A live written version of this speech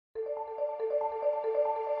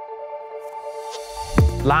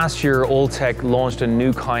Last year, Alltech launched a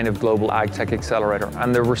new kind of global AgTech accelerator,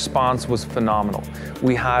 and the response was phenomenal.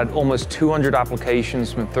 We had almost 200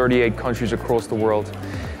 applications from 38 countries across the world.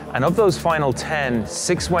 And of those final 10,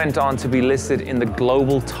 6 went on to be listed in the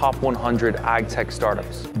global top 100 AgTech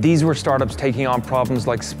startups. These were startups taking on problems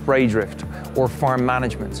like spray drift, or farm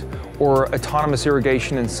management, or autonomous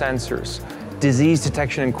irrigation and sensors, disease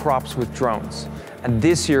detection in crops with drones. And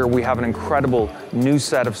this year, we have an incredible new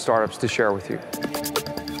set of startups to share with you.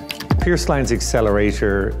 Pearse Lyons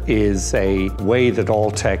Accelerator is a way that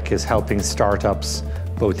Alltech is helping startups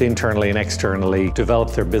both internally and externally develop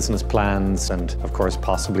their business plans and, of course,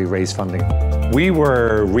 possibly raise funding. We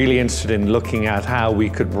were really interested in looking at how we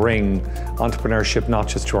could bring entrepreneurship not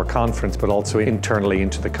just to our conference, but also internally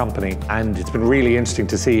into the company. And it's been really interesting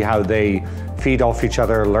to see how they feed off each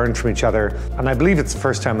other, learn from each other. And I believe it's the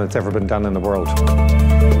first time that's ever been done in the world.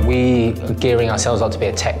 We are gearing ourselves up to be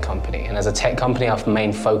a tech company. And as a tech company, our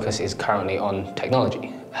main focus is currently on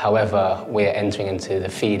technology. However, we're entering into the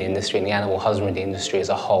feed industry and the animal husbandry industry as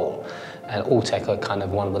a whole. And Alltech are kind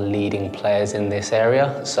of one of the leading players in this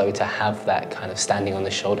area. So to have that kind of standing on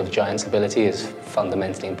the shoulder of giants ability is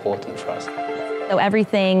fundamentally important for us. So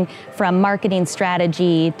everything from marketing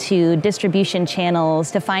strategy to distribution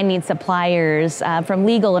channels to finding suppliers, from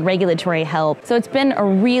legal and regulatory help. So it's been a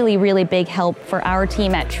really, really big help for our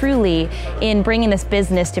team at Truly in bringing this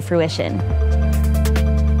business to fruition.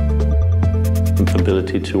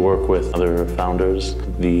 Ability to work with other founders,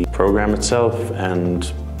 the program itself,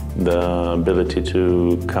 and the ability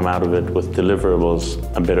to come out of it with deliverables,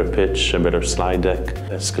 a better pitch, a better slide deck,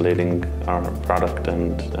 escalating our product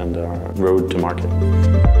and our road to market.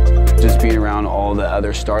 Just being around all the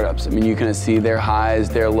other startups, I mean, you kind of see their highs,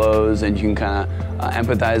 their lows, and you can kind of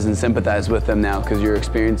empathize and sympathize with them now because you're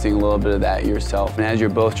experiencing a little bit of that yourself. And as you're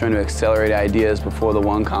both trying to accelerate ideas before the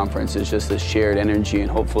one conference, it's just a shared energy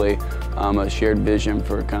and hopefully a shared vision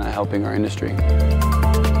for kind of helping our industry.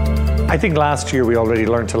 I think last year we already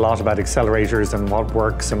learned a lot about accelerators and what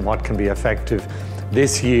works and what can be effective.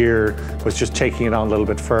 This year was just taking it on a little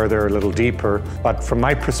bit further, a little deeper. But from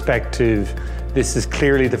my perspective, this is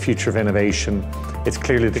clearly the future of innovation. It's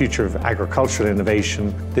clearly the future of agricultural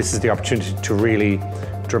innovation. This is the opportunity to really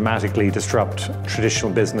dramatically disrupt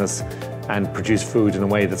traditional business and produce food in a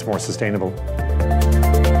way that's more sustainable.